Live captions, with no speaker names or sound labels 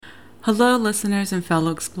Hello, listeners and fellow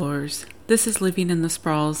explorers. This is Living in the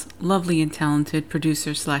Sprawl's lovely and talented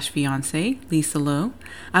producer/fiance, Lisa Lowe.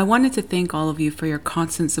 I wanted to thank all of you for your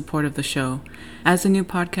constant support of the show. As a new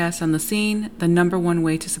podcast on the scene, the number one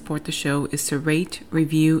way to support the show is to rate,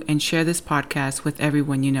 review, and share this podcast with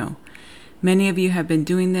everyone you know. Many of you have been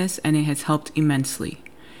doing this, and it has helped immensely.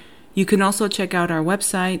 You can also check out our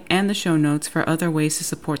website and the show notes for other ways to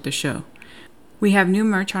support the show. We have new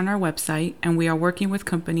merch on our website, and we are working with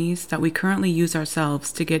companies that we currently use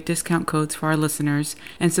ourselves to get discount codes for our listeners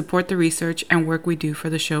and support the research and work we do for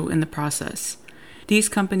the show in the process. These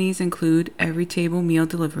companies include Every Table Meal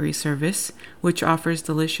Delivery Service, which offers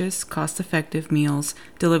delicious, cost-effective meals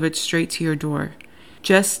delivered straight to your door.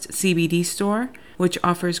 Just CBD Store, which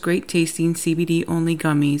offers great tasting CBD-only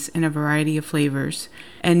gummies in a variety of flavors,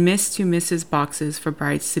 and Miss to Mrs. boxes for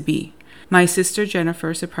brides-to-be. My sister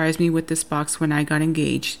Jennifer surprised me with this box when I got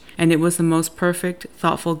engaged, and it was the most perfect,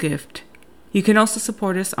 thoughtful gift. You can also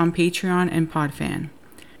support us on Patreon and Podfan.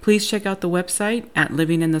 Please check out the website at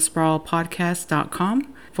livinginthesprawlpodcast.com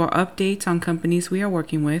for updates on companies we are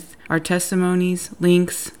working with, our testimonies,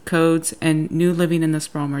 links, codes, and new Living in the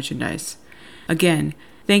Sprawl merchandise. Again,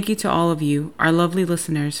 thank you to all of you, our lovely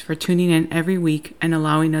listeners, for tuning in every week and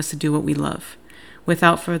allowing us to do what we love.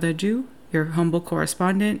 Without further ado, your humble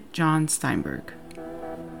correspondent, John Steinberg.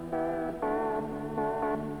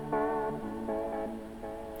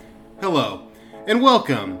 Hello, and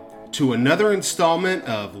welcome to another installment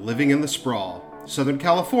of Living in the Sprawl, Southern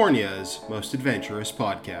California's most adventurous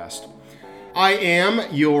podcast. I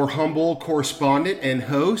am your humble correspondent and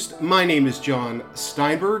host. My name is John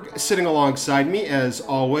Steinberg. Sitting alongside me, as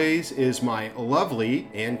always, is my lovely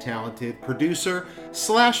and talented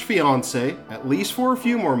producer/fiance, at least for a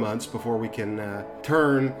few more months before we can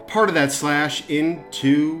turn part of that slash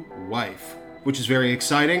into wife, which is very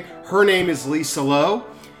exciting. Her name is Lisa Lowe.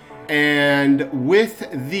 And with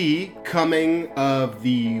the coming of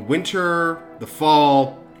the winter, the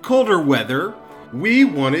fall, colder weather, we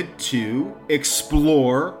wanted to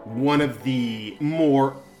explore one of the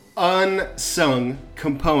more unsung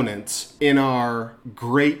components in our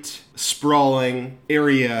great sprawling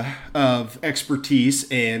area of expertise,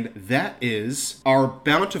 and that is our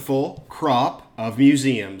bountiful crop of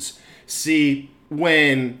museums. See,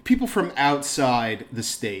 when people from outside the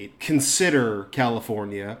state consider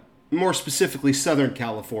California, more specifically Southern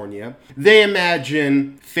California, they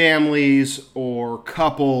imagine families or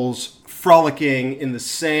couples frolicking in the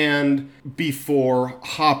sand before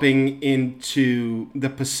hopping into the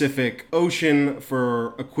Pacific Ocean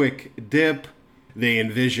for a quick dip. They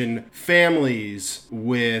envision families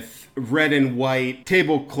with red and white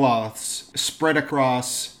tablecloths spread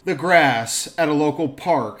across the grass at a local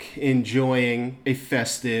park enjoying a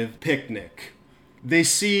festive picnic. They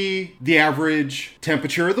see the average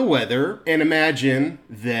temperature of the weather and imagine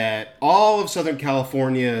that all of Southern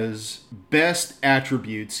California's best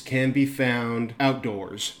attributes can be found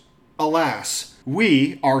outdoors. Alas,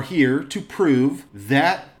 we are here to prove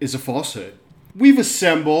that is a falsehood. We've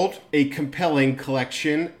assembled a compelling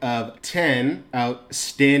collection of 10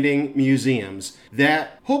 outstanding museums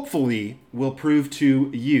that hopefully will prove to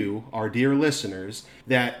you, our dear listeners,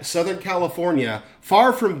 that Southern California,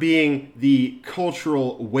 far from being the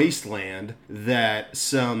cultural wasteland that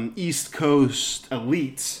some East Coast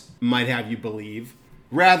elites might have you believe,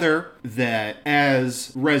 rather that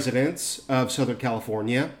as residents of Southern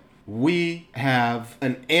California, we have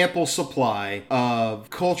an ample supply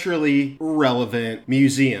of culturally relevant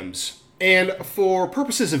museums. And for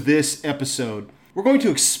purposes of this episode, we're going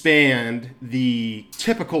to expand the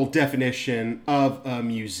typical definition of a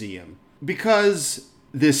museum. Because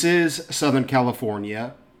this is Southern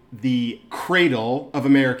California, the cradle of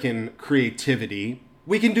American creativity,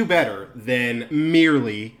 we can do better than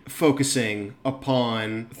merely focusing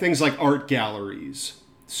upon things like art galleries.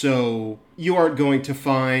 So you aren't going to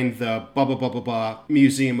find the blah, blah, blah, blah, blah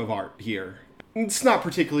Museum of Art here. It's not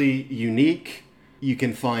particularly unique. You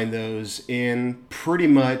can find those in pretty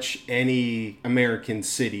much any American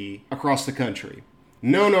city across the country.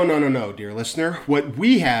 No, dear listener. What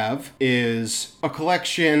we have is a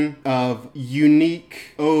collection of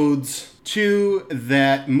unique odes to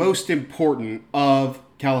that most important of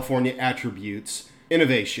California attributes,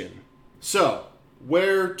 innovation. So,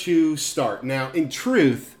 where to start? Now, in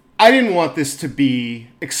truth, I didn't want this to be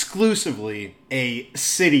exclusively a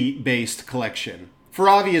city-based collection. For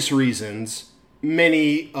obvious reasons,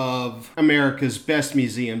 many of America's best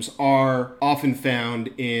museums are often found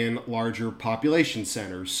in larger population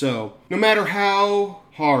centers. So, no matter how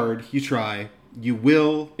hard you try you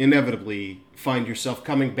will inevitably find yourself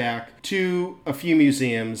coming back to a few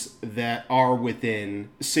museums that are within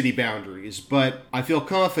city boundaries. But I feel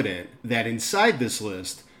confident that inside this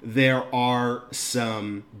list, there are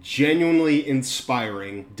some genuinely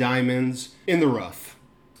inspiring diamonds in the rough.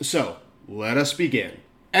 So, let us begin.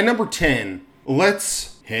 At number 10,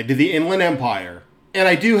 let's head to the Inland Empire. And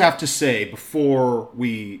I do have to say, before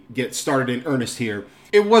we get started in earnest here,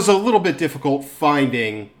 it was a little bit difficult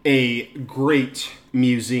finding a great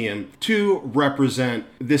museum to represent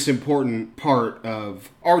this important part of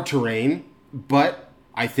our terrain, but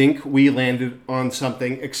I think we landed on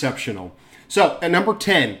something exceptional. So, at number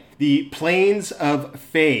 10, the Planes of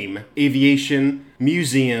Fame Aviation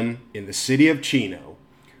Museum in the city of Chino.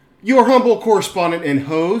 Your humble correspondent and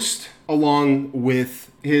host, along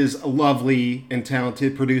with his lovely and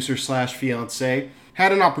talented producer/fiancé,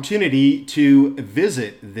 had an opportunity to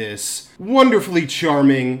visit this wonderfully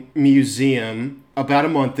charming museum about a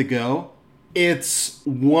month ago. It's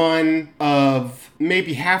one of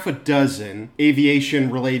maybe half a dozen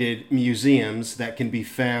aviation-related museums that can be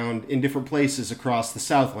found in different places across the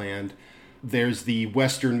Southland. There's the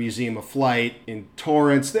Western Museum of Flight in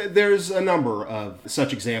Torrance. There's a number of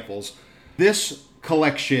such examples. This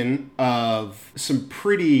collection of some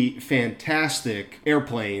pretty fantastic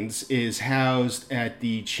airplanes is housed at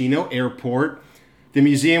the Chino Airport. The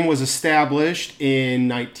museum was established in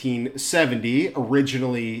 1970,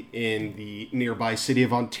 originally in the nearby city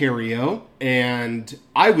of Ontario, and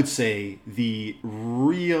I would say the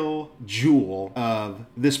real jewel of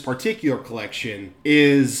this particular collection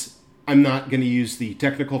is, I'm not going to use the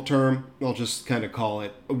technical term, I'll just kind of call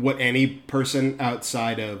it what any person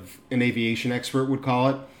outside of an aviation expert would call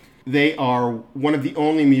it. They are one of the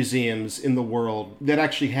only museums in the world that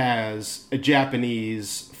actually has a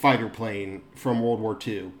Japanese fighter plane from World War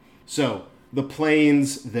II. So, the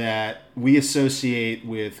planes that we associate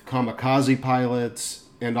with kamikaze pilots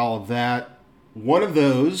and all of that, one of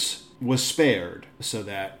those was spared so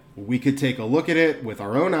that we could take a look at it with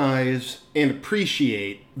our own eyes and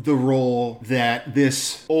appreciate the role that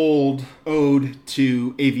this old ode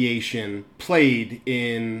to aviation played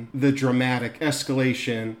in the dramatic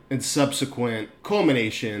escalation and subsequent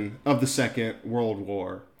culmination of the Second World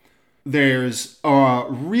War. There's a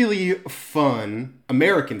really fun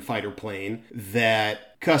American fighter plane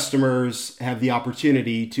that customers have the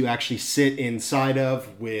opportunity to actually sit inside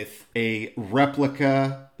of with a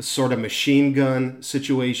replica sort of machine gun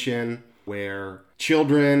situation where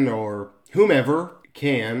children or whomever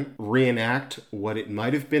can reenact what it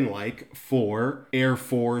might have been like for Air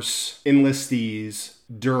Force enlistees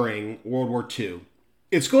during World War II.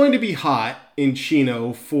 It's going to be hot in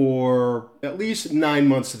Chino for at least 9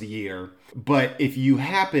 months of the year. But if you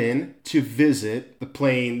happen to visit the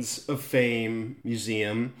Planes of Fame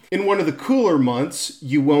Museum in one of the cooler months,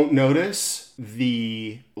 you won't notice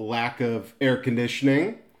the lack of air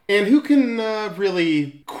conditioning. And who can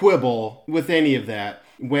really quibble with any of that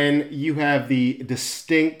when you have the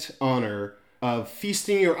distinct honor of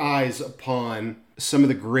feasting your eyes upon some of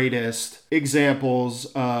the greatest examples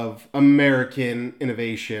of American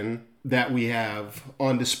innovation that we have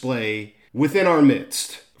on display within our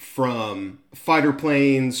midst? From fighter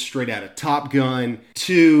planes straight out of Top Gun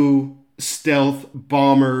to stealth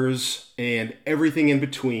bombers and everything in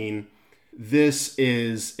between. This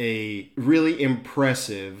is a really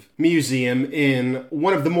impressive museum in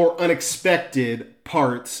one of the more unexpected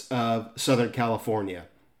parts of Southern California.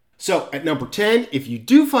 So at number 10, if you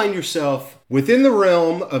do find yourself within the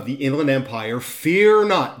realm of the Inland Empire, fear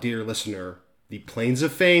not, dear listener. The Planes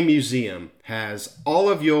of Fame Museum has all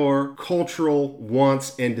of your cultural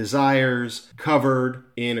wants and desires covered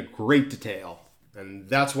in great detail. And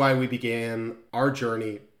that's why we began our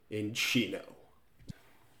journey in Chino.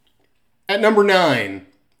 At number 9,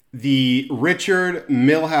 the Richard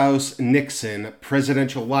Milhous Nixon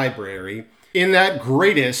Presidential Library in that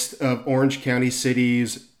greatest of Orange County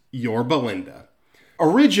cities, Yorba Linda.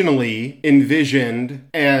 Originally envisioned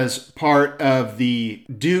as part of the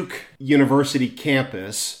Duke University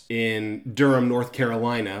campus in Durham, North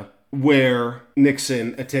Carolina, where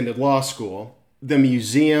Nixon attended law school, the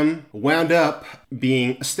museum wound up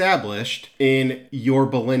being established in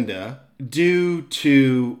Yorba Linda due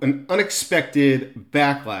to an unexpected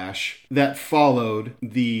backlash that followed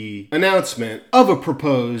the announcement of a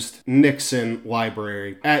proposed Nixon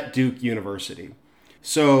library at Duke University.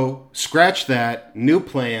 So, scratch that, new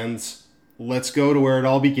plans, let's go to where it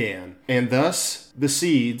all began. And thus, the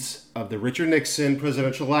seeds of the Richard Nixon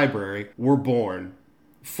Presidential Library were born.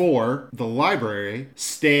 For the library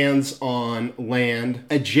stands on land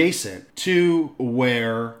adjacent to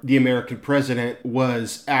where the American president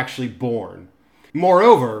was actually born.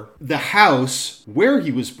 Moreover, the house where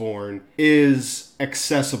he was born is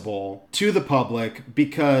accessible to the public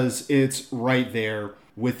because it's right there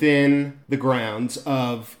within the grounds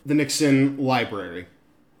of the Nixon Library.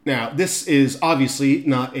 Now, this is obviously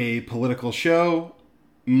not a political show.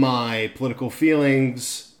 My political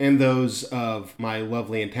feelings and those of my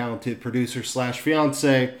lovely and talented producer slash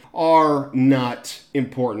fiance are not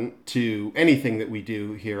important to anything that we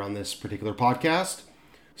do here on this particular podcast.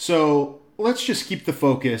 So let's just keep the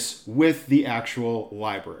focus with the actual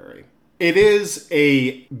library. It is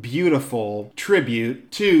a beautiful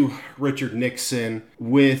tribute to Richard Nixon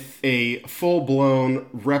with a full-blown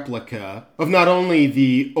replica of not only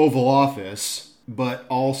the Oval Office, but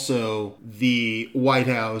also the White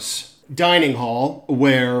House dining hall,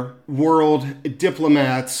 where world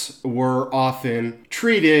diplomats were often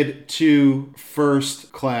treated to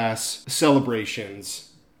first-class celebrations.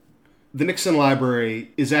 The Nixon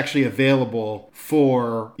Library is actually available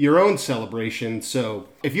for your own celebration, so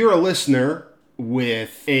if you're a listener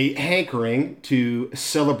with a hankering to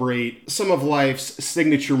celebrate some of life's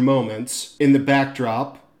signature moments in the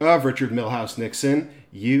backdrop of Richard Milhous Nixon,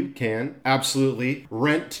 you can absolutely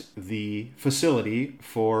rent the facility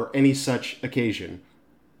for any such occasion.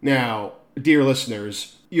 Now, dear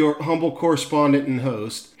listeners, your humble correspondent and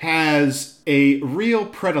host has a real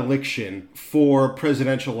predilection for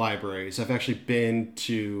presidential libraries. I've actually been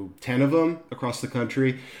to 10 of them across the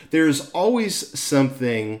country. There's always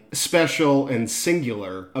something special and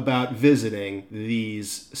singular about visiting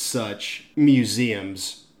these such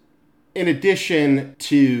museums. In addition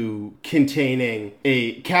to containing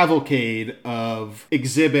a cavalcade of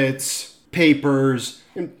exhibits, papers,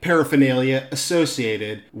 and paraphernalia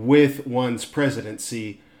associated with one's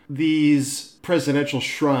presidency, these presidential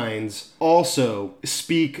shrines also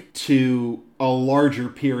speak to a larger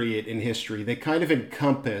period in history. They kind of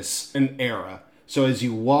encompass an era. So as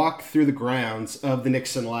you walk through the grounds of the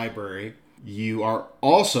Nixon Library, you are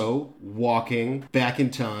also walking back in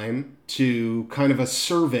time to kind of a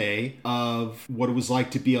survey of what it was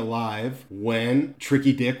like to be alive when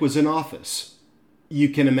Tricky Dick was in office. You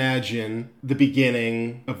can imagine the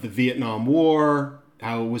beginning of the Vietnam War,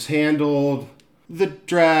 how it was handled, the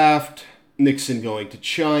draft, Nixon going to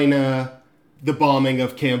China, the bombing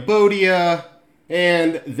of Cambodia,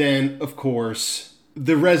 and then, of course,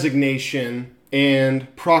 the resignation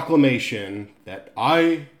and proclamation that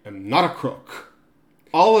I am not a crook.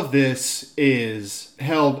 All of this is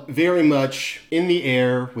held very much in the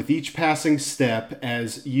air with each passing step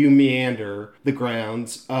as you meander the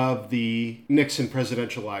grounds of the Nixon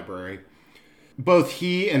Presidential Library. Both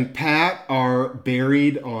he and Pat are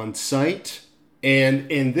buried on site,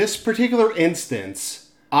 and in this particular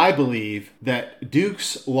instance, I believe that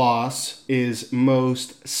Duke's loss is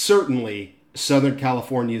most certainly Southern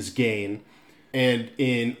California's gain, and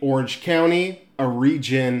in Orange County, a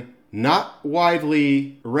region not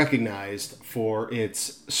widely recognized for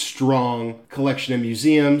its strong collection of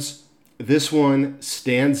museums, this one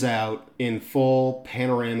stands out in full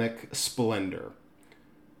panoramic splendor.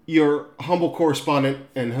 Your humble correspondent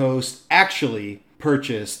and host actually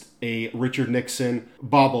purchased a Richard Nixon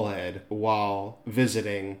bobblehead while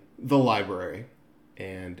visiting the library,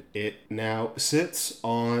 and it now sits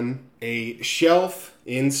on a shelf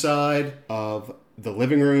inside of the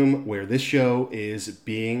living room where this show is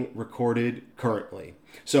being recorded currently.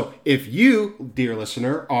 So if you, dear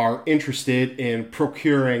listener, are interested in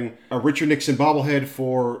procuring a Richard Nixon bobblehead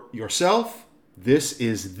for yourself, this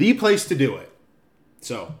is the place to do it.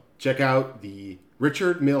 So check out the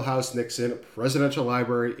Richard Milhous Nixon Presidential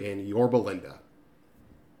Library in Yorba Linda.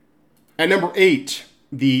 At number 8,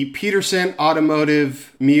 the Petersen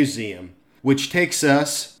Automotive Museum, which takes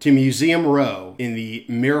us to Museum Row in the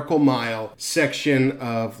Miracle Mile section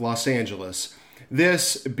of Los Angeles.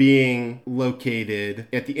 This being located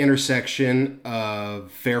at the intersection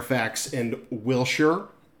of Fairfax and Wilshire.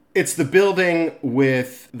 It's the building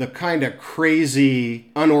with the kind of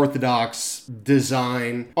crazy, unorthodox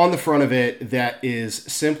design on the front of it that is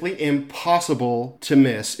simply impossible to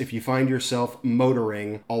miss if you find yourself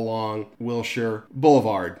motoring along Wilshire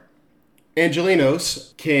Boulevard.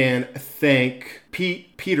 Angelenos can thank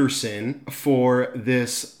Pete Petersen for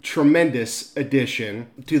this tremendous addition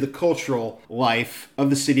to the cultural life of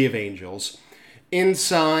the City of Angels.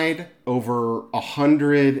 Inside, over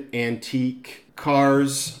 100 antique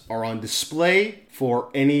cars are on display for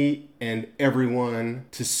any and everyone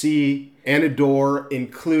to see and adore,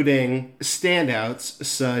 including standouts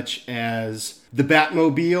such as the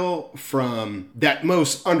Batmobile from that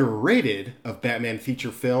most underrated of Batman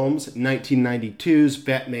feature films, 1992's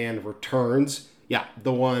Batman Returns. Yeah,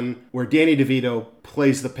 the one where Danny DeVito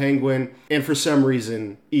plays the Penguin and for some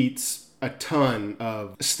reason eats a ton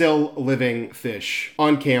of still living fish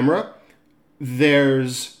on camera.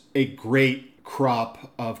 There's a great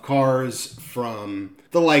crop of cars from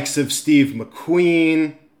the likes of Steve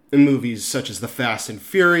McQueen in movies such as The Fast and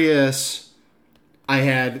Furious. I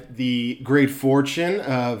had the great fortune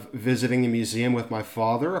of visiting the museum with my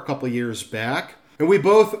father a couple years back, and we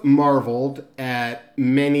both marveled at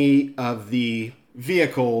many of the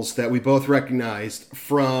vehicles that we both recognized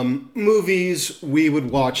from movies we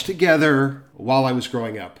would watch together while I was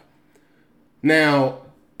growing up. Now,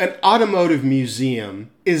 an automotive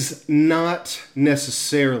museum is not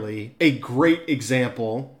necessarily a great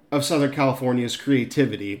example of Southern California's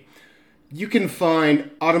creativity. You can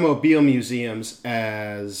find automobile museums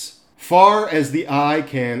as far as the eye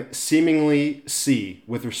can seemingly see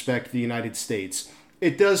with respect to the United States.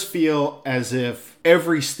 It does feel as if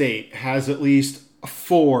every state has at least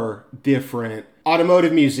 4 different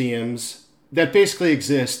automotive museums that basically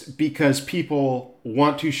exist because people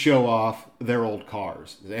want to show off their old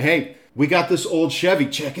cars. They say, hey, we got this old Chevy,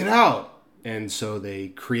 check it out. And so they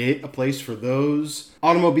create a place for those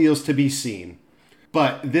automobiles to be seen.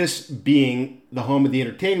 But this being the home of the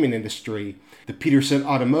entertainment industry, the Petersen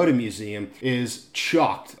Automotive Museum is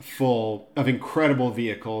chocked full of incredible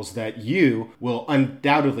vehicles that you will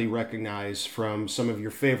undoubtedly recognize from some of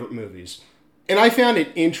your favorite movies. And I found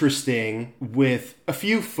it interesting with a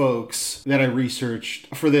few folks that I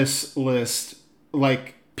researched for this list,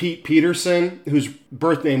 like Pete Petersen, whose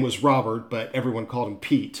birth name was Robert, but everyone called him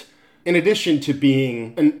Pete. In addition to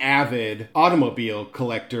being an avid automobile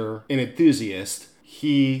collector and enthusiast,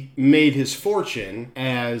 he made his fortune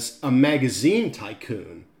as a magazine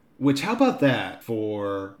tycoon. Which, how about that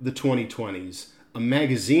for the 2020s? A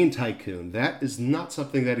magazine tycoon. That is not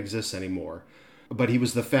something that exists anymore. But he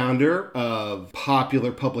was the founder of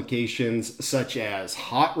popular publications such as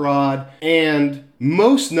Hot Rod and,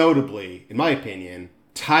 most notably, in my opinion,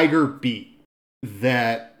 Tiger Beat.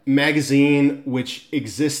 That magazine which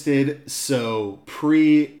existed so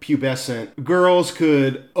pre-pubescent girls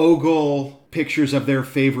could ogle pictures of their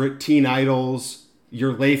favorite teen idols,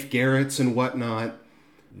 your Leif Garrett's and whatnot.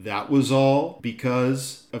 That was all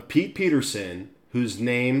because of Pete Petersen, whose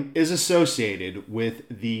name is associated with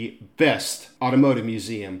the best automotive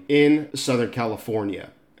museum in Southern California.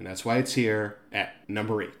 And that's why it's here at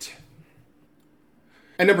number 8.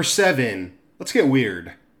 At number 7, let's get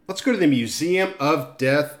weird. Let's go to the Museum of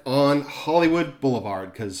Death on Hollywood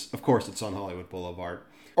Boulevard, because of course it's on Hollywood Boulevard.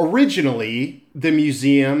 Originally, the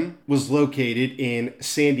museum was located in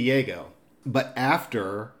San Diego, but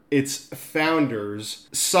after its founders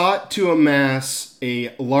sought to amass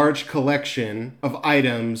a large collection of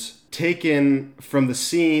items taken from the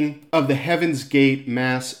scene of the Heaven's Gate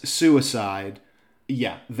mass suicide,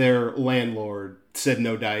 their landlord said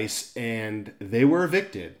no dice, and they were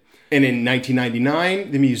evicted. And in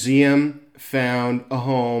 1999, the museum found a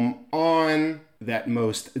home on that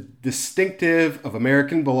most distinctive of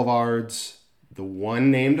American boulevards, the one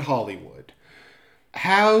named Hollywood.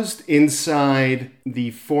 Housed inside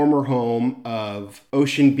the former home of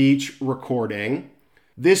Ocean Beach Recording,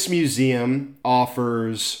 this museum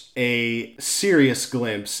offers a serious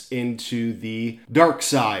glimpse into the dark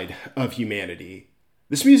side of humanity.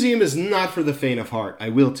 This museum is not for the faint of heart, I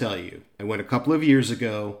will tell you. I went a couple of years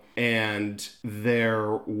ago, and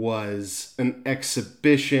there was an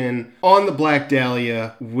exhibition on the Black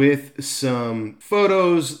Dahlia with some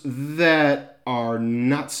photos that are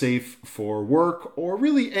not safe for work or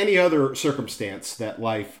really any other circumstance that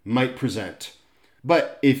life might present.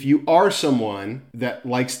 But if you are someone that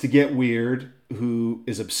likes to get weird, who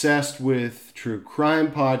is obsessed with true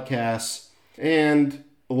crime podcasts, and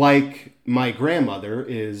like my grandmother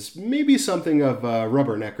is maybe something of a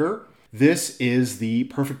rubbernecker, this is the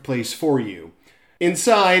perfect place for you.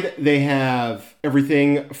 Inside, they have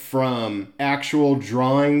everything from actual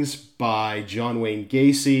drawings by John Wayne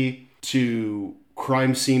Gacy to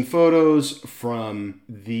crime scene photos from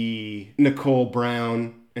the Nicole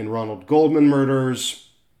Brown and Ronald Goldman murders,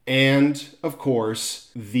 and, of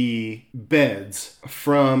course, the beds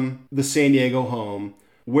from the San Diego home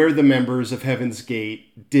where the members of Heaven's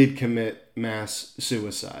Gate did commit mass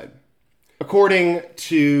suicide. According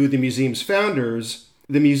to the museum's founders,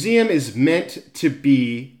 the museum is meant to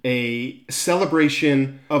be a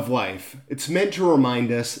celebration of life. It's meant to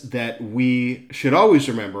remind us that we should always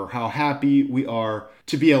remember how happy we are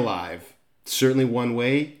to be alive. It's certainly one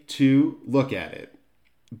way to look at it.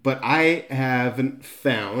 But I haven't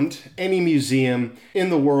found any museum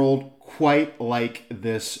in the world quite like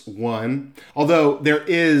this one, although there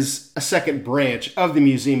is a second branch of the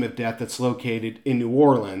Museum of Death that's located in New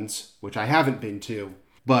Orleans, which I haven't been to.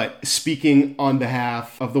 But speaking on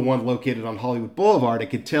behalf of the one located on Hollywood Boulevard, I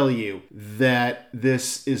can tell you that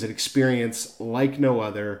this is an experience like no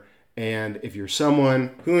other. And if you're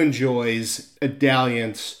someone who enjoys a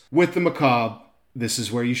dalliance with the macabre, this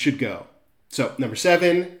is where you should go. So, number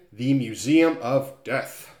 7, the Museum of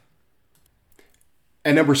Death.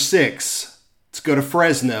 And number 6, let's go to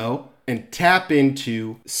Fresno and tap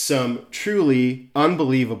into some truly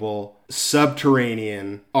unbelievable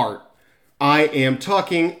subterranean art. I am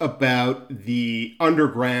talking about the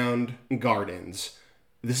Underground Gardens.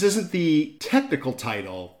 This isn't the technical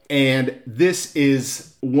title, and this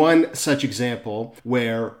is one such example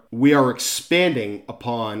where we are expanding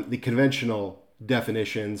upon the conventional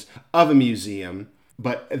definitions of a museum,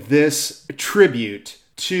 but this tribute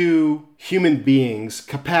to human beings'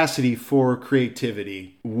 capacity for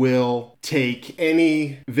creativity will take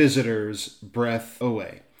any visitor's breath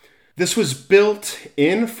away. This was built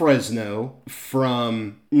in Fresno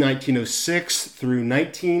from 1906 through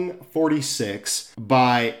 1946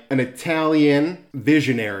 by an Italian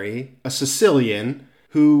visionary, a Sicilian,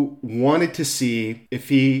 who wanted to see if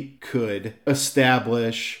he could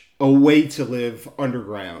establish a way to live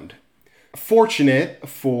underground. Fortunate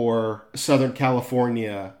for Southern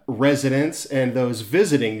California residents and those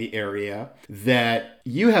visiting the area that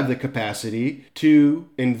you have the capacity to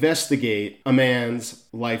investigate a man's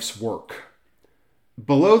life's work.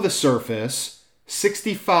 Below the surface,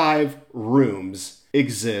 65 rooms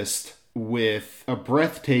exist with a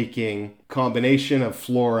breathtaking combination of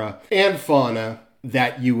flora and fauna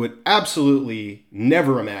that you would absolutely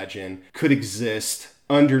never imagine could exist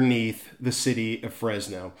underneath the city of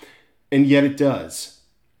Fresno. And yet it does.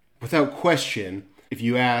 Without question, if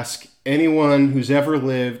you ask anyone who's ever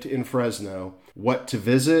lived in Fresno what to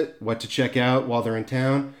visit, what to check out while they're in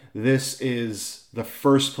town, this is the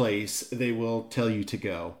first place they will tell you to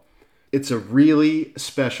go. It's a really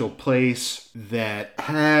special place that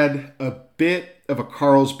had a bit of a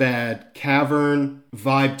Carlsbad Cavern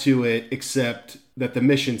vibe to it, except that the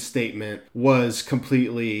mission statement was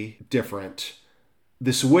completely different.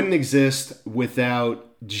 This wouldn't exist without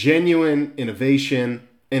genuine innovation,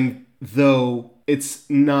 and though it's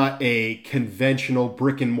not a conventional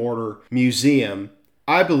brick and mortar museum,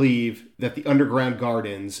 I believe that the Underground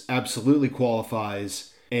Gardens absolutely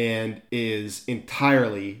qualifies and is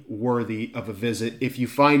entirely worthy of a visit if you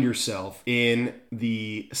find yourself in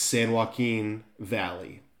the San Joaquin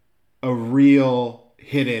Valley. A real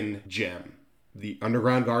hidden gem, the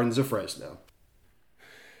Underground Gardens of Fresno.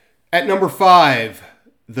 At number 5,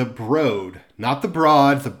 the Broad, not the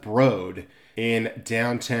Broad, the Broad in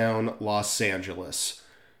downtown Los Angeles.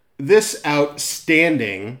 This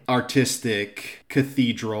outstanding artistic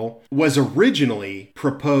cathedral was originally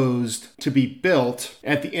proposed to be built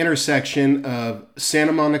at the intersection of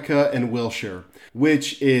Santa Monica and Wilshire,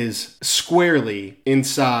 which is squarely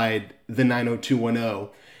inside the 90210.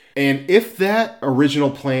 And if that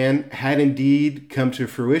original plan had indeed come to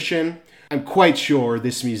fruition, I'm quite sure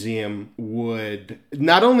this museum would,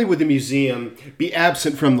 not only would the museum be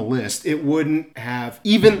absent from the list, it wouldn't have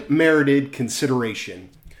even merited consideration.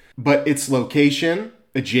 But its location,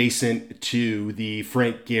 adjacent to the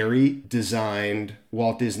Frank Gehry designed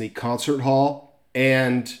Walt Disney Concert Hall,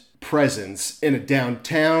 and presence in a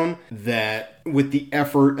downtown that, with the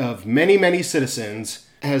effort of many, many citizens,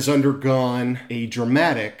 has undergone a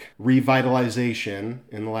dramatic revitalization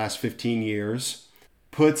in the last 15 years,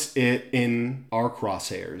 puts it in our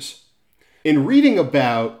crosshairs. In reading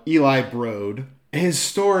about Eli Broad, his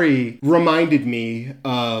story reminded me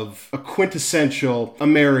of a quintessential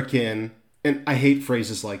American, and I hate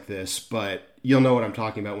phrases like this, but you'll know what I'm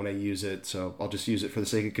talking about when I use it, so I'll just use it for the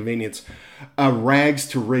sake of convenience. A rags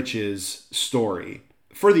to riches story.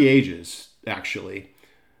 For the ages, actually.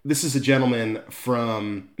 This is a gentleman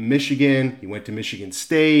from Michigan. He went to Michigan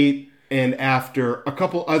State, and after a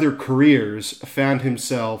couple other careers, found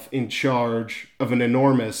himself in charge of an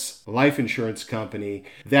enormous life insurance company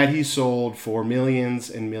that he sold for millions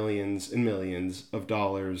and millions and millions of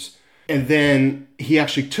dollars. And then he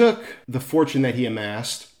actually took the fortune that he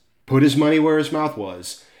amassed, put his money where his mouth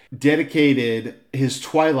was, dedicated his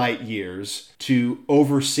twilight years to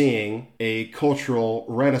overseeing a cultural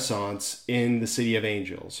renaissance in the City of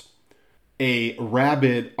Angels. A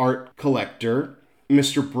rabid art collector,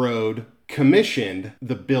 Mr. Broad commissioned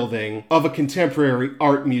the building of a contemporary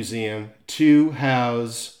art museum to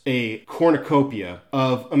house a cornucopia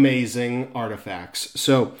of amazing artifacts.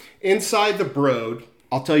 So inside the Broad,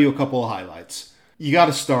 I'll tell you a couple of highlights. you got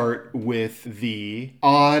to start with the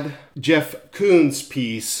odd Jeff Koons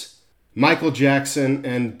piece, Michael Jackson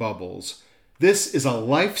and Bubbles. This is a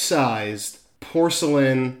life-sized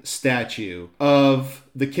porcelain statue of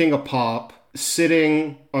the King of Pop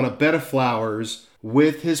sitting on a bed of flowers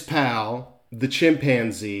with his pal, the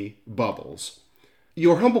chimpanzee, Bubbles.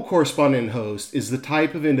 Your humble correspondent and host is the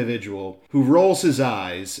type of individual who rolls his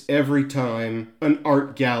eyes every time an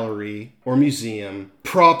art gallery or museum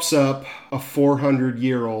props up a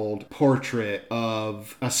 400-year-old portrait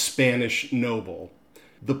of a Spanish noble.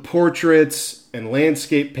 The portraits and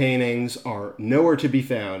landscape paintings are nowhere to be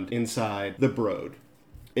found inside the Broad.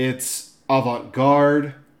 It's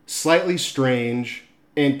avant-garde, slightly strange,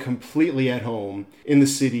 and completely at home in the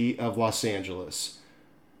city of Los Angeles.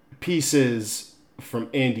 Pieces from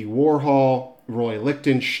Andy Warhol, Roy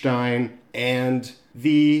Lichtenstein, and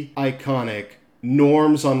the iconic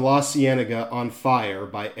Norms on La Cienega on Fire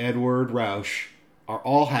by Edward Rausch are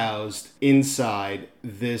all housed inside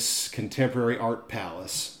this contemporary art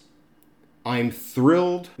palace. I'm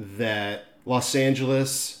thrilled that Los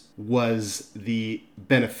Angeles was the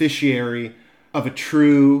beneficiary of a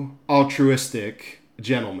true altruistic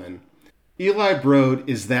gentleman. Eli Broad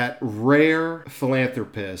is that rare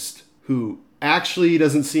philanthropist who actually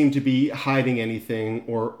doesn't seem to be hiding anything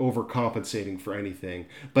or overcompensating for anything,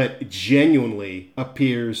 but genuinely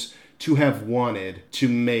appears to have wanted to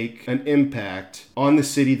make an impact on the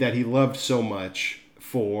city that he loved so much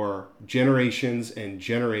for generations and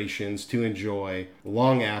generations to enjoy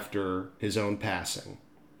long after his own passing.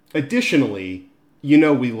 Additionally, you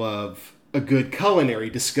know we love a good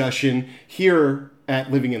culinary discussion here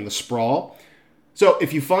at Living in the Sprawl. So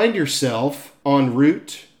if you find yourself en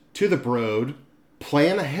route to the Broad,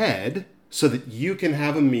 plan ahead so that you can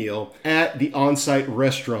have a meal at the on-site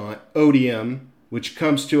restaurant Otium, which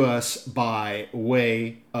comes to us by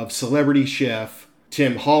way of celebrity chef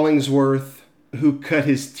Tim Hollingsworth, who cut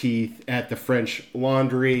his teeth at the French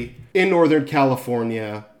Laundry in Northern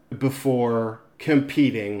California before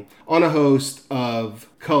competing on a host of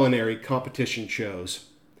culinary competition shows.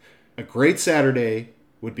 A great Saturday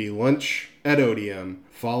would be lunch at Otium,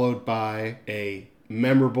 followed by a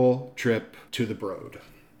memorable trip to the Broad.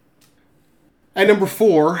 At number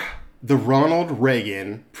 4, the Ronald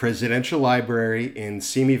Reagan Presidential Library in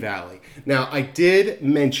Simi Valley. Now, I did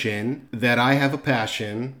mention that I have a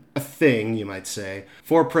passion, a thing, you might say,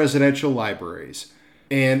 for presidential libraries.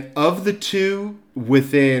 And of the two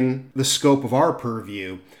within the scope of our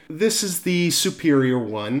purview, this is the superior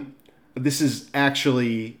one. This is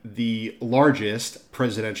actually the largest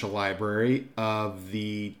presidential library of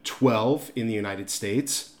the 12 in the United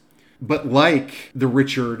States. But like the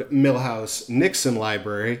Richard Milhous Nixon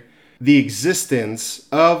Library, the existence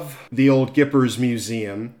of the old Gippers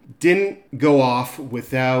Museum didn't go off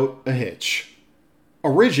without a hitch.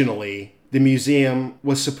 Originally, the museum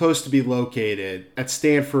was supposed to be located at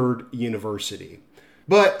Stanford University.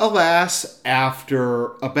 But alas, after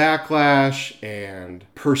a backlash and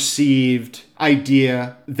perceived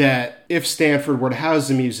idea that if Stanford were to house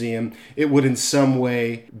the museum, it would in some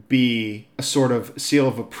way be a sort of seal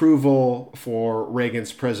of approval for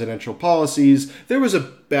Reagan's presidential policies, there was a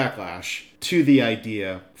backlash to the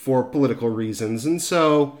idea for political reasons. And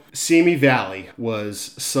so Simi Valley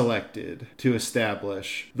was selected to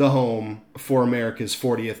establish the home for America's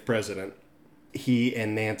 40th president. He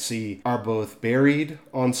and Nancy are both buried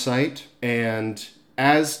on site, and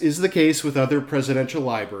as is the case with other presidential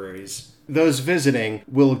libraries, those visiting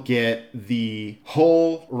will get the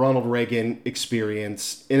whole Ronald Reagan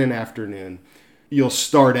experience in an afternoon. You'll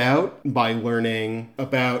start out by learning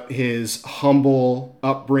about his humble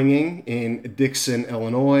upbringing in Dixon,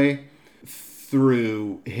 Illinois,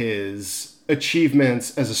 through his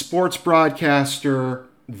achievements as a sports broadcaster,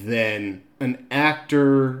 then an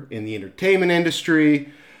actor in the entertainment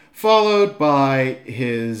industry, followed by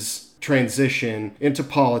his transition into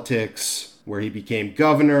politics, where he became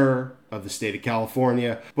governor of the state of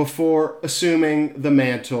California before assuming the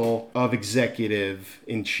mantle of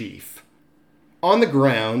executive-in-chief. On the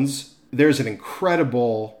grounds, there's an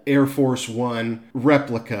incredible Air Force One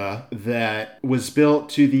replica that was built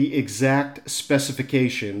to the exact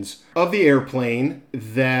specifications of the airplane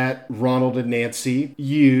that Ronald and Nancy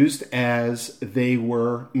used as they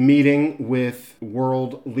were meeting with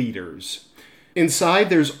world leaders. Inside,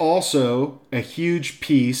 there's also a huge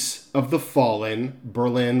piece of the fallen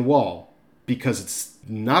Berlin Wall, because it's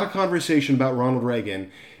not a conversation about Ronald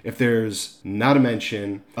Reagan if there's not a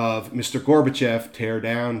mention of Mr. Gorbachev tear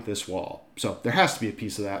down this wall. So there has to be a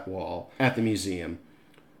piece of that wall at the museum.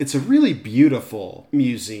 It's a really beautiful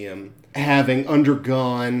museum, having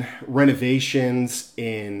undergone renovations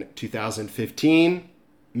in 2015.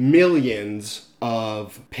 Millions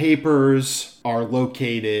of papers are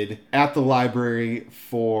located at the library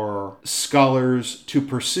for scholars to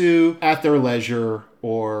pursue at their leisure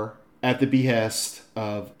or at the behest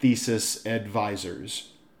of thesis advisors.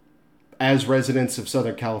 As residents of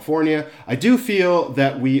Southern California, I do feel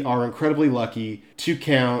that we are incredibly lucky to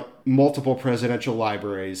count multiple presidential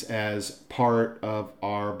libraries as part of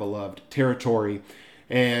our beloved territory.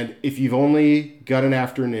 And if you've only got an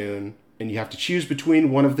afternoon and you have to choose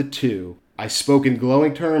between one of the two, I spoke in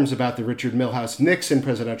glowing terms about the Richard Milhous Nixon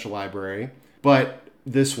Presidential Library, but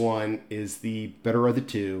this one is the better of the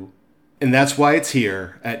two. And that's why it's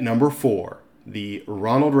here at number 4, the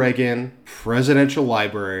Ronald Reagan Presidential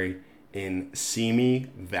Library in Simi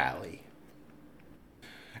Valley.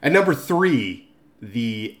 At number 3,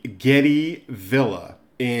 the Getty Villa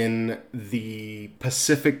in the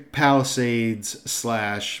Pacific Palisades /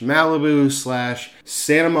 Malibu /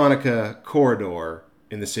 Santa Monica corridor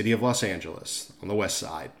in the city of Los Angeles on the west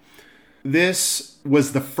side. This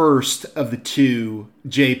was the first of the 2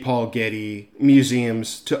 J. Paul Getty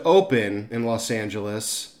museums to open in Los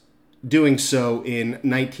Angeles, doing so in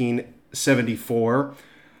 1974.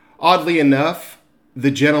 Oddly enough,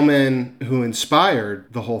 the gentleman who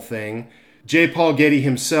inspired the whole thing, J. Paul Getty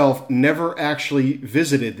himself, never actually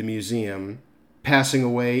visited the museum, passing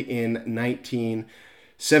away in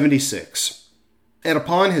 1976. And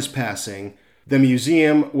upon his passing, the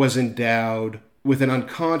museum was endowed with an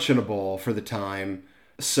unconscionable, for the time,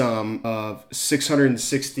 sum of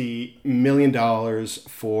 $660 million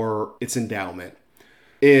for its endowment.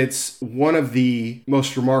 It's one of the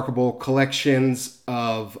most remarkable collections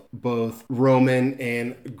of both Roman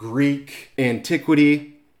and Greek antiquity,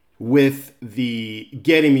 with the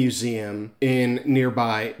Getty Museum in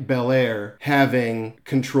nearby Bel Air having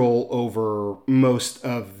control over most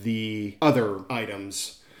of the other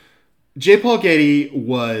items. J. Paul Getty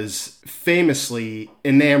was famously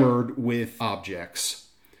enamored with objects.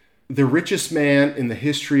 The richest man in the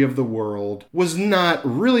history of the world was not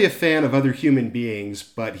really a fan of other human beings,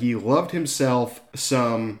 but he loved himself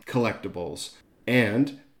some collectibles.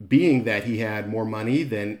 And being that he had more money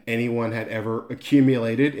than anyone had ever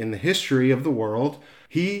accumulated in the history of the world,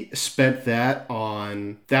 he spent that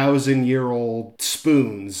on 1,000-year-old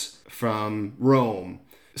spoons from Rome,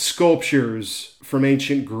 sculptures from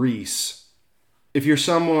ancient Greece. If you're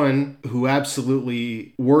someone who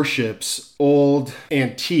absolutely worships old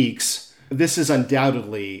antiques, this is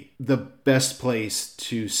undoubtedly the best place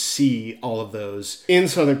to see all of those in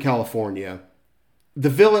Southern California. The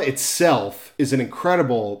villa itself is an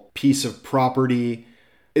incredible piece of property.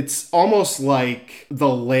 It's almost like the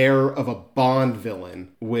lair of a Bond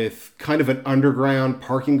villain, with kind of an underground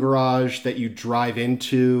parking garage that you drive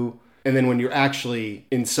into. And then when you're actually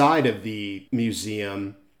inside of the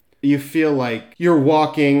museum, you feel like you're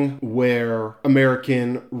walking where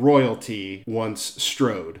American royalty once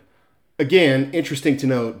strode. Again, interesting to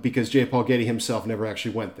note because J. Paul Getty himself never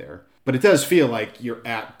actually went there. But it does feel like you're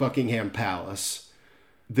at Buckingham Palace.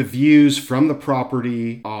 The views from the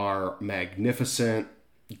property are magnificent,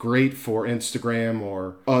 great for Instagram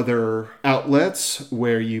or other outlets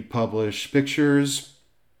where you publish pictures.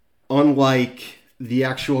 Unlike the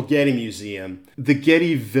actual Getty Museum, the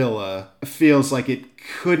Getty Villa feels like it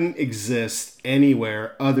couldn't exist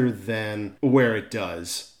anywhere other than where it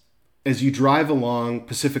does. As you drive along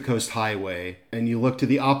Pacific Coast Highway and you look to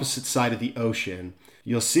the opposite side of the ocean,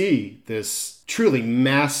 you'll see this truly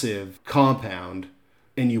massive compound,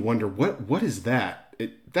 and you wonder, what is that?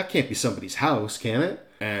 That can't be somebody's house, can it?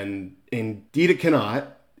 And indeed it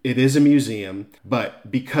cannot. It is a museum,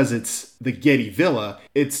 but because it's the Getty Villa,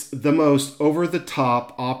 it's the most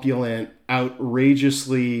over-the-top, opulent,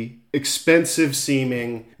 outrageously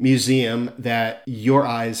expensive-seeming museum that your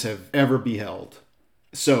eyes have ever beheld.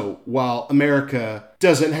 So, while America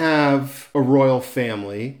doesn't have a royal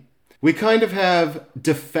family, we kind of have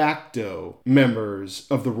de facto members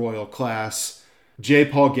of the royal class, J.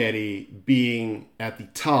 Paul Getty being at the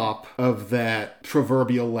top of that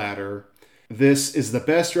proverbial ladder. This is the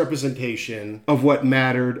best representation of what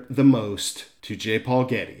mattered the most to J. Paul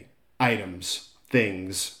Getty. Items,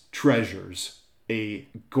 things, treasures. A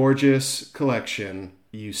gorgeous collection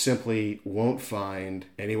you simply won't find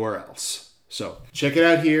anywhere else. So check it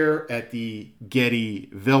out here at the Getty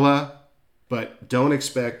Villa, but don't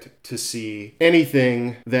expect to see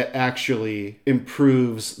anything that actually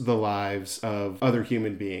improves the lives of other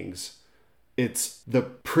human beings. It's the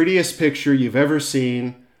prettiest picture you've ever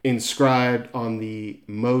seen, inscribed on the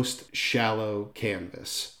most shallow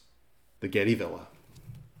canvas. The Getty Villa.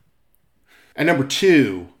 And number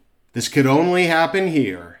 2, this could only happen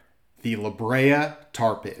here, the La Brea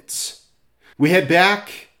Tar Pits. We head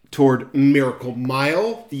back toward Miracle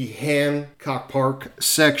Mile, the Hancock Park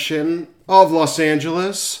section of Los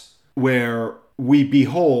Angeles, where we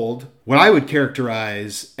behold what I would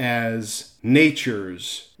characterize as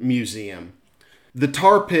nature's museum. The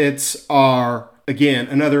tar pits are, again,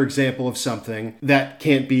 another example of something that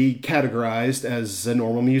can't be categorized as a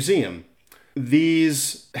normal museum.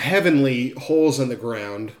 These heavenly holes in the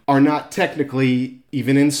ground are not technically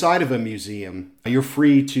even inside of a museum. You're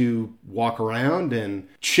free to walk around and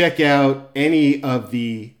check out any of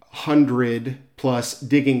the 100+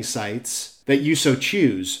 digging sites that you so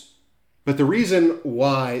choose. But the reason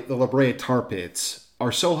why the La Brea Tar Pits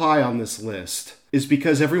are so high on this list is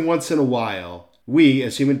because every once in a while, we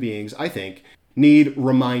as human beings, I think, need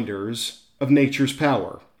reminders of nature's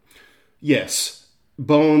power. Yes,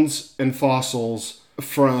 bones and fossils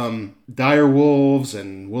from dire wolves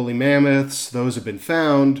and woolly mammoths, those have been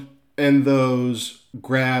found, and those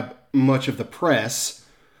grab much of the press.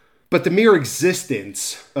 But the mere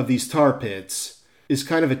existence of these tar pits is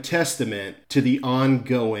kind of a testament to the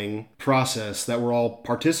ongoing process that we're all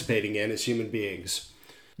participating in as human beings.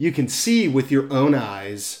 You can see with your own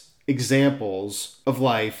eyes examples of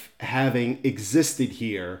life having existed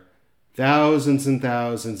here thousands and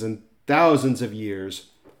thousands and thousands of years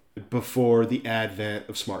before the advent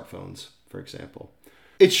of smartphones, for example.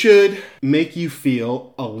 It should make you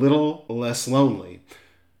feel a little less lonely,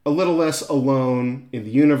 a little less alone in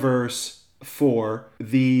the universe, for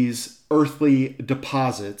these earthly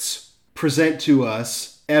deposits present to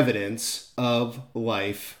us evidence of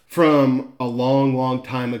life from a long, long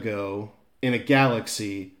time ago in a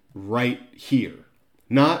galaxy right here.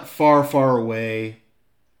 Not far, far away.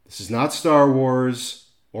 This is not Star Wars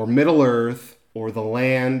or Middle Earth or the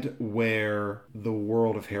land where the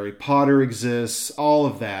world of Harry Potter exists, all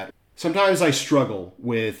of that. Sometimes I struggle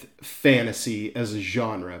with fantasy as a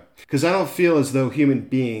genre because I don't feel as though human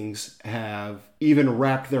beings have even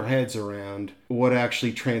wrapped their heads around what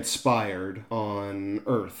actually transpired on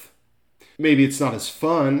Earth. Maybe it's not as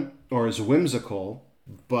fun or as whimsical,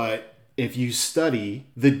 but if you study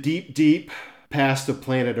the deep, deep past of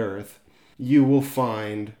planet Earth, you will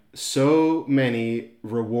find so many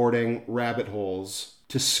rewarding rabbit holes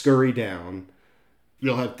to scurry down.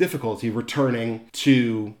 You'll have difficulty returning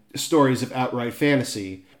to stories of outright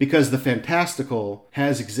fantasy because the fantastical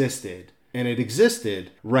has existed, and it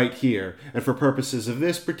existed right here. And for purposes of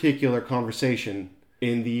this particular conversation,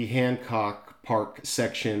 in the Hancock Park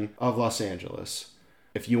section of Los Angeles.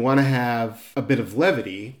 If you want to have a bit of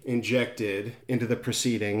levity injected into the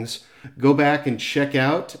proceedings, go back and check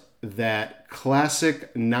out that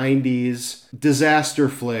classic 90s disaster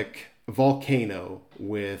flick Volcano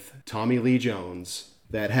with Tommy Lee Jones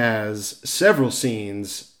that has several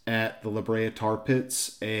scenes at the La Brea Tar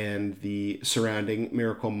Pits and the surrounding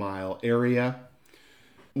Miracle Mile area.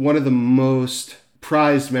 One of the most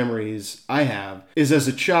prized memories I have is as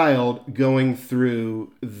a child going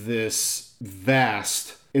through this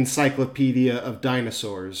vast encyclopedia of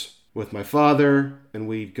dinosaurs with my father, and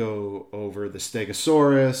we'd go over the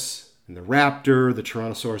Stegosaurus and the Raptor, the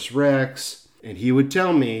Tyrannosaurus Rex, and he would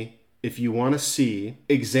tell me, if you want to see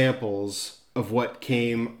examples of what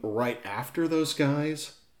came right after those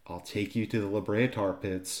guys, I'll take you to the La Brea Tar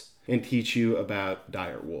Pits and teach you about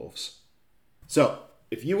dire wolves. So,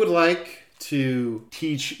 if you would like to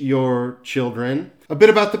teach your children a bit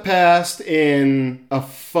about the past in a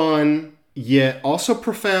fun yet also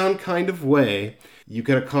profound kind of way, you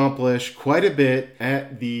can accomplish quite a bit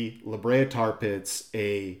at the La Brea Tar Pits,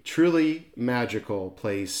 a truly magical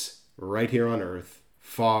place right here on Earth,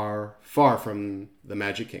 far, far from the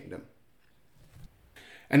Magic Kingdom.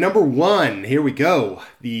 And number 1, here we go,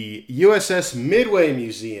 the USS Midway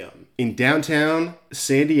Museum in downtown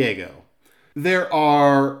San Diego. There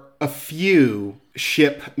are a few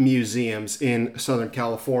ship museums in Southern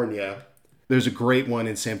California. There's a great one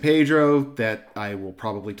in San Pedro that I will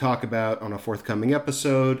probably talk about on a forthcoming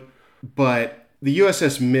episode. But the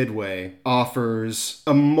USS Midway offers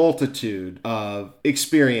a multitude of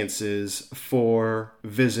experiences for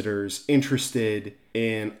visitors interested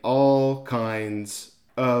in all kinds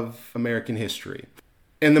of American history.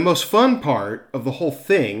 And the most fun part of the whole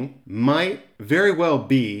thing might very well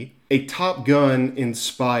be a Top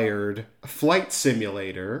Gun-inspired flight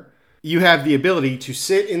simulator. You have the ability to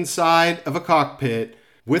sit inside of a cockpit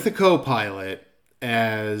with a co-pilot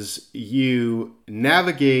as you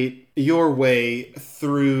navigate your way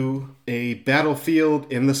through a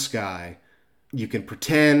battlefield in the sky. You can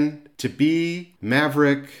pretend to be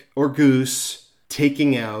Maverick or Goose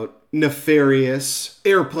taking out nefarious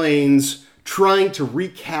airplanes trying to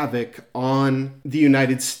wreak havoc on the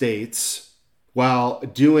United States while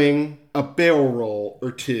doing a barrel roll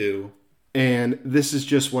or two. And this is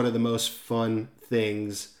just one of the most fun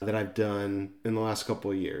things that I've done in the last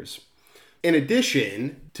couple of years. In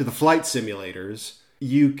addition to the flight simulators,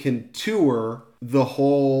 you can tour the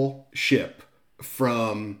whole ship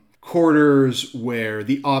from quarters where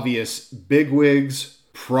the obvious bigwigs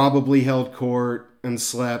probably held court and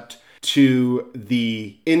slept to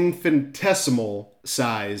the infinitesimal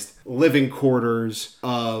sized living quarters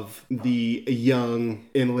of the young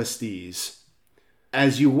enlistees.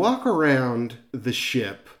 As you walk around the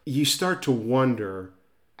ship, you start to wonder,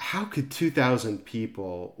 how could 2,000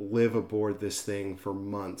 people live aboard this thing for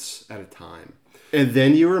months at a time? And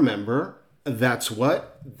then you remember that's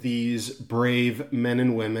what these brave men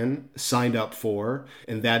and women signed up for,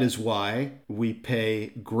 and that is why we pay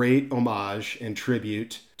great homage and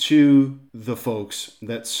tribute to the folks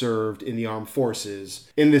that served in the armed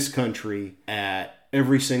forces in this country at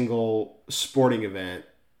every single sporting event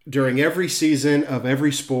during every season of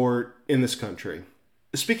every sport in this country.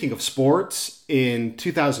 Speaking of sports, in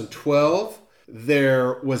 2012,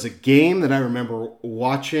 there was a game that I remember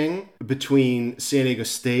watching between San Diego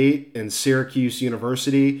State and Syracuse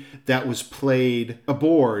University that was played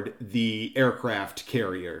aboard the aircraft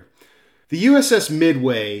carrier. The USS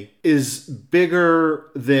Midway is bigger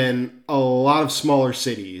than a lot of smaller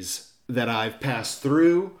cities that I've passed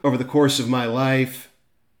through over the course of my life.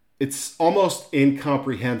 It's almost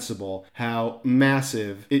incomprehensible how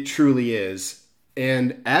massive it truly is.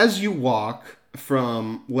 And as you walk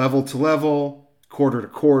from level to level, quarter to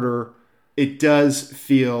quarter, it does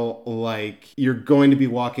feel like you're going to be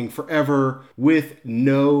walking forever with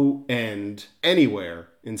no end anywhere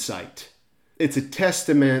in sight. It's a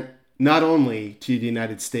testament not only to the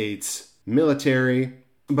United States military,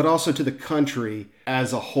 but also to the country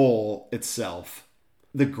as a whole itself.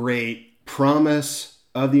 The great promise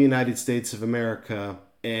of the United States of America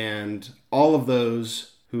and all of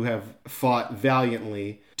those who have fought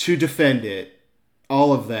valiantly to defend it,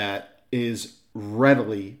 all of that is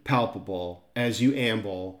readily palpable as you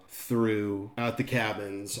amble throughout the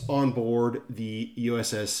cabins on board the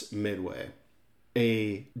USS Midway.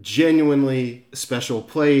 A genuinely special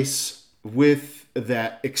place with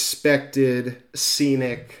that expected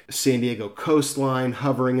scenic San Diego coastline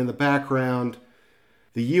hovering in the background.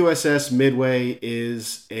 The USS Midway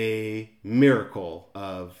is a miracle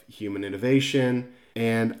of human innovation,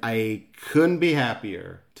 and I couldn't be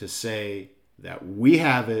happier to say that we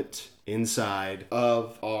have it inside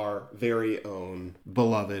of our very own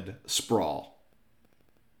beloved Sprawl.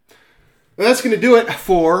 Well, that's going to do it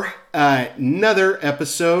for another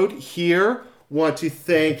episode here. Want to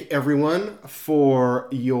thank everyone for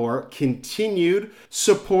your continued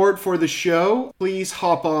support for the show. Please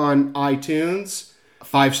hop on iTunes.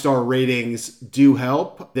 5-star ratings do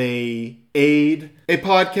help. They aid a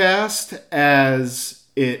podcast as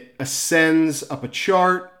it ascends up a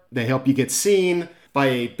chart. They help you get seen by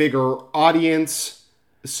a bigger audience.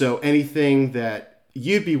 So anything that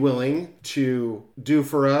you'd be willing to do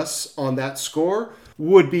for us on that score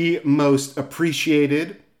would be most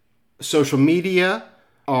appreciated. Social media,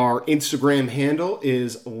 our Instagram handle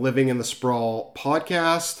is Living in the Sprawl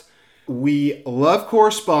Podcast. We love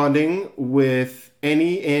corresponding with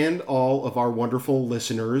any and all of our wonderful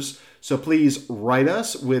listeners. So please write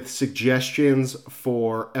us with suggestions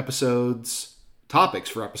for episodes, topics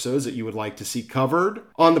for episodes that you would like to see covered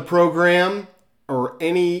on the program, or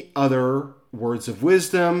any other words of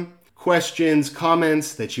wisdom, questions,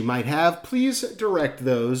 comments that you might have. Please direct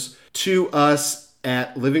those to us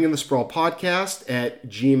at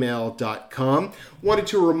livinginthesprawlpodcast@gmail.com. Wanted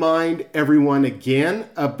to remind everyone again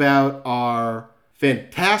about our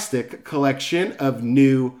fantastic collection of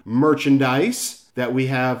new merchandise that we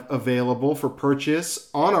have available for purchase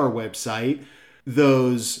on our website.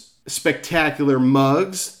 Those spectacular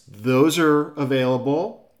mugs, those are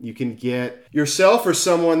available. You can get yourself or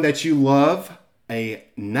someone that you love a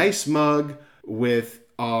nice mug with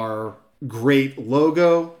our great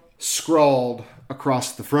logo scrawled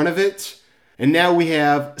across the front of it. And now we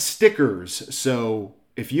have stickers. So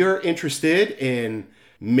if you're interested in,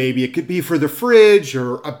 maybe it could be for the fridge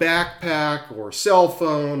or a backpack or cell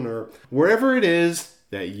phone or wherever it is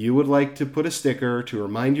that you would like to put a sticker to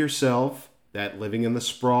remind yourself that Living in the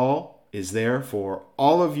Sprawl is there for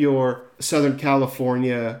all of your Southern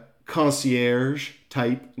California concierge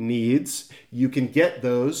type needs, you can get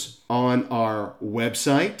those on our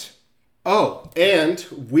website. Oh, and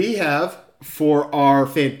we have, for our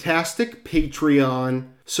fantastic Patreon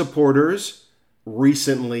supporters,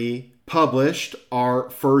 recently published our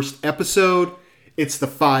first episode. It's the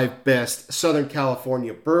 5 best Southern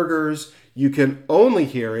California burgers. You can only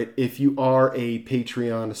hear it if you are a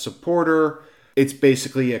Patreon supporter. It's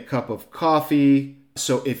basically a cup of coffee.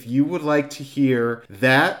 So if you would like to hear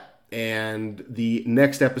that, and the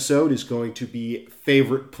next episode is going to be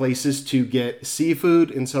favorite places to get seafood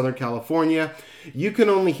in Southern California, you can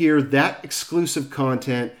only hear that exclusive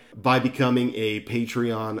content by becoming a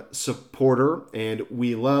Patreon supporter, and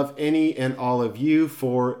we love any and all of you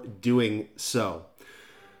for doing so.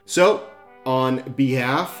 So, on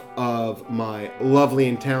behalf of my lovely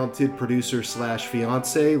and talented producer slash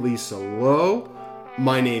fiance, Lisa Lowe,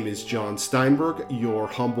 my name is John Steinberg, your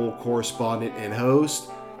humble correspondent and host,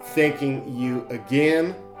 thanking you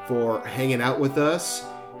again for hanging out with us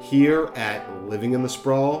here at Living in the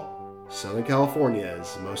Sprawl, Southern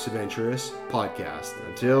California's most adventurous podcast.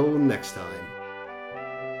 Until next time.